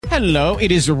Hello,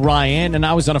 it is Ryan, and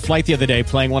I was on a flight the other day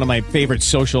playing one of my favorite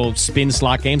social spin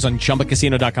slot games on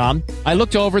ChumbaCasino.com. I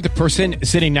looked over at the person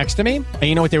sitting next to me, and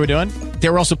you know what they were doing? They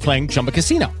were also playing Chumba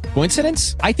Casino.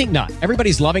 Coincidence? I think not.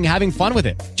 Everybody's loving having fun with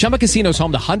it. Chumba Casino is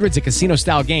home to hundreds of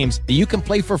casino-style games that you can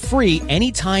play for free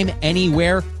anytime,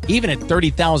 anywhere, even at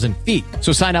 30,000 feet.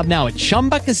 So sign up now at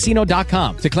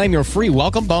ChumbaCasino.com to claim your free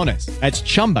welcome bonus. That's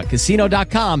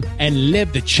ChumbaCasino.com and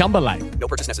live the Chumba life. No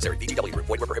purchase necessary. VGW. Void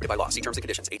were prohibited by law. See terms and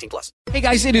conditions. 18+. Hey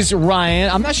guys, it is Ryan.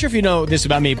 I'm not sure if you know this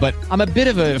about me, but I'm a bit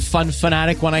of a fun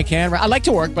fanatic when I can. I like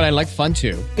to work, but I like fun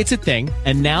too. It's a thing.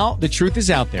 And now the truth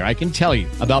is out there. I can tell you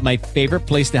about my favorite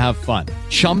place to have fun.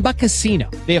 Chumba Casino.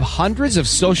 They have hundreds of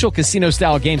social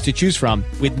casino-style games to choose from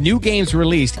with new games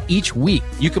released each week.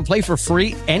 You can play for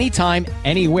free anytime,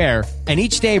 anywhere, and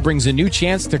each day brings a new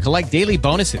chance to collect daily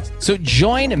bonuses. So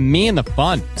join me in the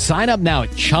fun. Sign up now at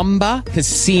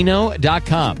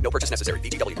ChumbaCasino.com. No purchase necessary.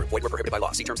 VGW. Void were prohibited by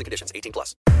law. See terms and conditions.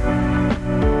 18+.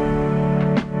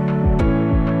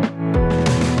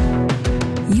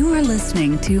 You are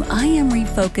listening to I Am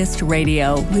Refocused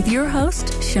Radio with your host,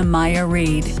 Shamaya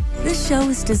Reed. This show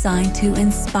is designed to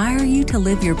inspire you to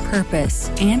live your purpose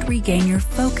and regain your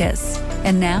focus.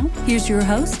 And now, here's your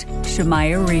host,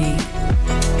 Shamaya Reed.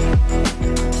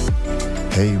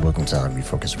 Hey, welcome to I Am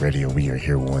Refocused Radio. We are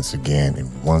here once again,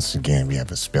 and once again, we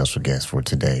have a special guest for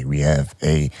today. We have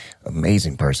a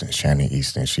amazing person, Shannon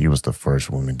Eastin. She was the first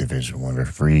woman Division I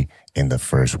referee and the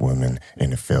first woman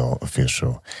NFL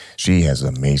official. She has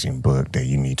an amazing book that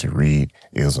you need to read.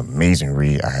 It was an amazing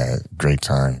read. I had a great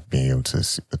time being able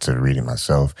to read it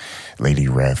myself. Lady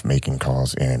Ref, Making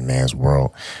Calls in Man's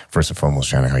World. First and foremost,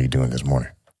 Shannon, how are you doing this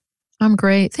morning? I'm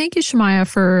great. Thank you, Shamaya,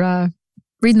 for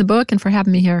reading the book and for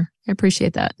having me here. I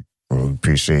appreciate that. Well, we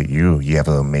appreciate you. You have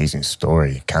an amazing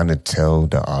story. Kind of tell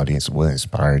the audience what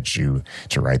inspired you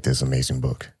to write this amazing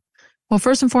book. Well,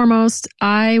 first and foremost,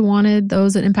 I wanted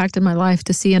those that impacted my life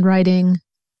to see in writing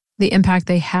the impact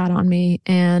they had on me,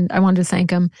 and I wanted to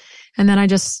thank them. And then I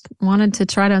just wanted to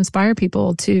try to inspire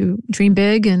people to dream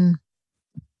big and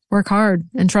work hard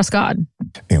and trust God.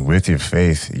 And with your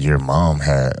faith, your mom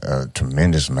had a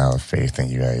tremendous amount of faith in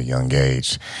you at a young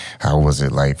age. How was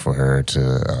it like for her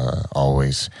to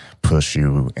always push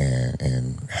you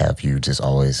and have you just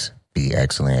always be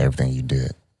excellent at everything you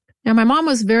did? Now, my mom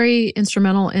was very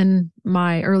instrumental in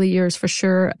my early years for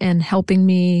sure, and helping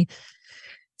me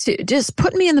to just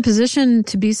put me in the position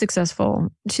to be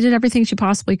successful. She did everything she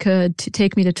possibly could to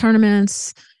take me to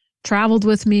tournaments, traveled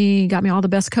with me, got me all the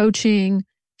best coaching.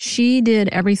 She did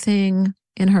everything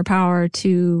in her power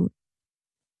to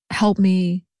help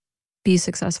me be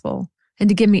successul and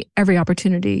to give me every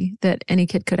opportunity that any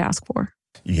kid could ask for.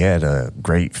 You had a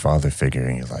great father figure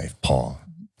in your life, Paul.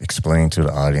 Explain to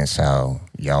the audience how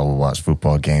y'all would watch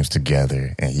football games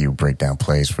together and he would break down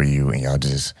plays for you and y'all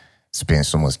just spend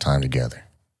so much time together.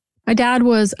 My dad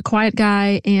was a quiet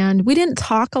guy and we didn't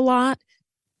talk a lot,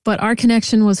 but our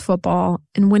connection was football.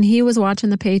 And when he was watching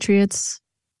the Patriots,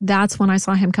 that's when I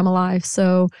saw him come alive.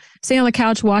 So sitting on the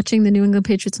couch watching the New England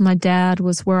Patriots with my dad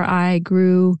was where I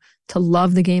grew to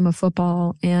love the game of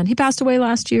football. And he passed away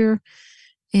last year.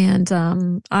 And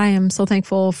I am so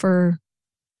thankful for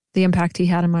the impact he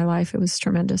had in my life. It was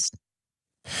tremendous.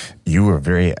 You were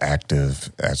very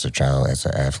active as a child, as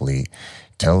an athlete.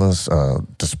 Tell us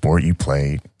the sport you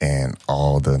played and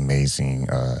all the amazing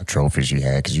trophies you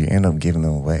had, because you end up giving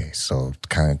them away. So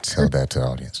kind of tell that to the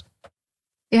audience.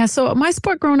 Yeah, so my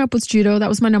sport growing up was judo. That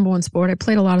was my number one sport. I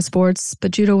played a lot of sports,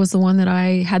 but judo was the one that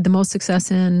I had the most success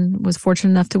in, was fortunate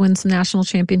enough to win some national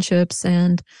championships,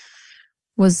 and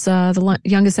was the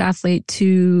youngest athlete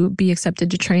to be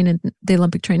accepted to train in the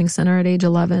Olympic Training Center at age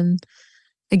 11.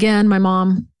 Again, my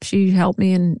mom, she helped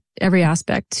me in every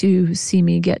aspect to see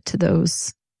me get to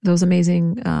those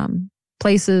amazing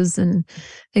places and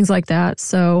things like that.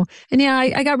 So, and yeah,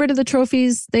 I got rid of the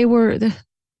trophies.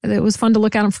 It was fun to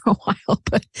look at them for a while,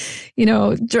 but,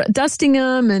 dusting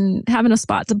them and having a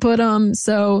spot to put them.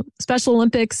 So Special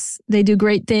Olympics, they do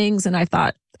great things. And I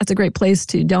thought that's a great place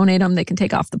to donate them. They can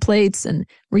take off the plates and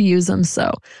reuse them.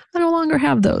 So I no longer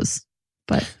have those,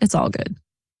 but it's all good.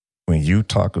 When you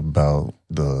talk about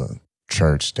the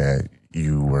church that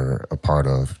you were a part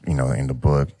of, in the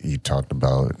book, you talked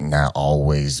about not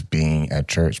always being at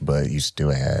church, but you still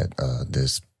had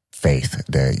this faith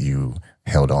that you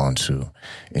held on to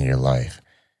in your life.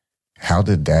 How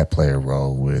did that play a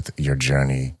role with your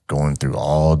journey going through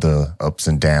all the ups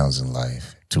and downs in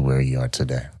life to where you are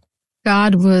today?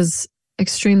 God was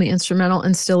extremely instrumental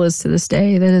and still is to this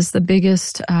day. That is the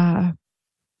biggest,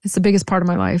 it's the biggest part of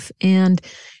my life. And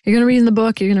you're going to read in the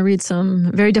book, you're going to read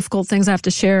some very difficult things I have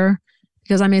to share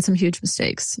because I made some huge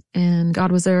mistakes, and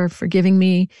God was there forgiving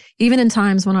me. Even in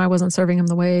times when I wasn't serving him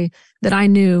the way that I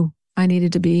knew I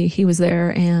needed to be, he was there,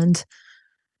 and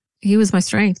he was my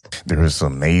strength. There was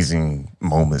some amazing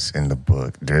moments in the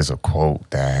book. There's a quote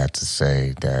that I have to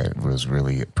say that was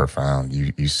really profound.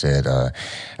 You said, I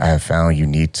have found you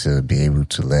need to be able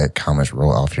to let comments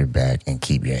roll off your back and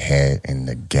keep your head in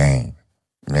the game.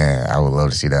 Man, I would love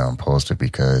to see that on poster,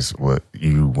 because what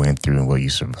you went through and what you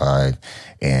survived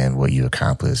and what you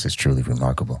accomplished is truly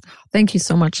remarkable. Thank you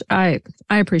so much. I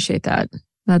appreciate that.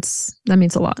 That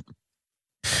means a lot.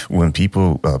 When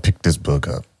people pick this book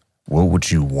up, what would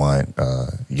you want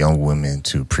young women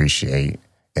to appreciate,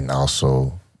 and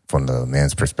also from the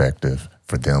men's perspective,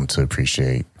 for them to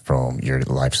appreciate from your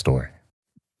life story?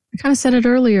 I kind of said it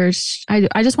earlier.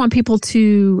 I just want people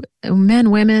to,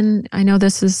 men, women, I know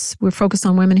we're focused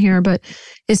on women here, but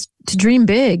is to dream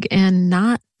big and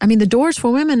the doors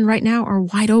for women right now are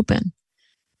wide open.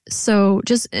 So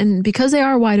and because they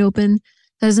are wide open,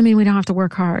 that doesn't mean we don't have to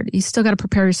work hard. You still got to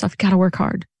prepare yourself. You got to work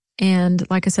hard. And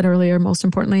like I said earlier, most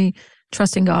importantly,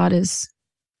 trusting God is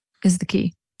the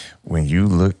key. When you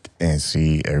look and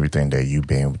see everything that you've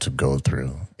been able to go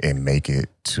through and make it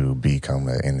to become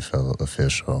an NFL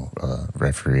official,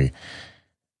 referee,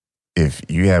 if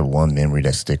you have one memory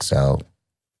that sticks out,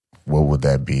 what would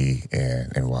that be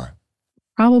and why?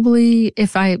 Probably,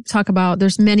 if I talk about,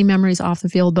 there's many memories off the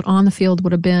field, but on the field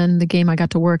would have been the game I got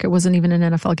to work. It wasn't even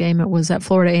an NFL game. It was at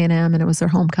Florida A&M, and it was their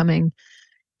homecoming.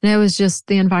 And it was just,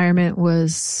 the environment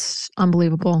was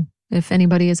unbelievable. If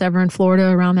anybody is ever in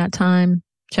Florida around that time,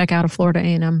 check out a Florida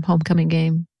A&M homecoming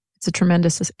game. It's a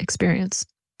tremendous experience.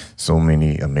 So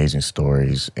many amazing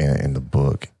stories in the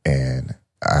book. And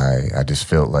I just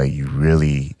felt like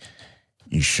you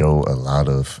show a lot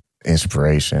of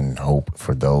inspiration, hope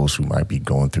for those who might be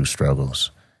going through struggles.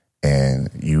 And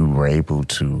you were able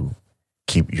to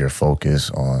keep your focus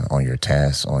on your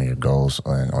tasks, on your goals,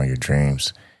 and on your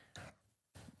dreams.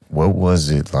 What was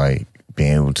it like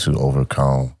being able to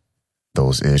overcome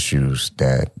those issues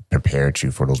that prepared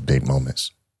you for those big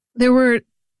moments? There were,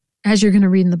 as you're going to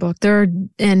read in the book,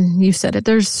 and you said it,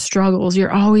 there's struggles.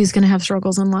 You're always going to have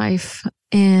struggles in life.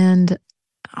 And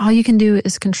all you can do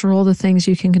is control the things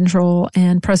you can control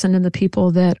and press into the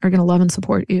people that are going to love and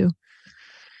support you.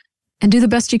 And do the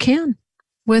best you can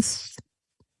with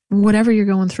whatever you're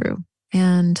going through.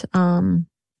 And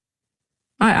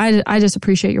I just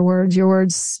appreciate your words. Your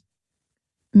words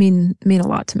mean a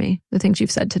lot to me, the things you've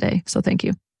said today. So thank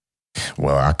you.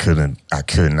 Well, I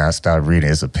could not stop reading.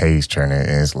 It's a page turner.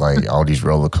 And it's like all these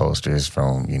roller coasters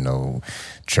from,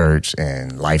 church,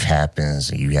 and life happens,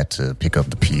 and you have to pick up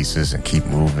the pieces and keep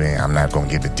moving. I'm not going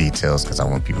to give the details because I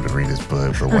want people to read this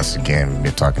book. But once again,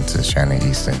 we're talking to Shannon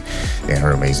Eastin and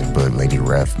her amazing book, Lady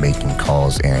Ref, Making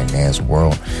Calls in a Man's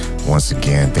World. Once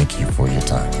again, thank you for your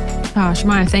time.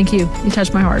 Shemaiah, thank you. You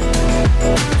touched my heart.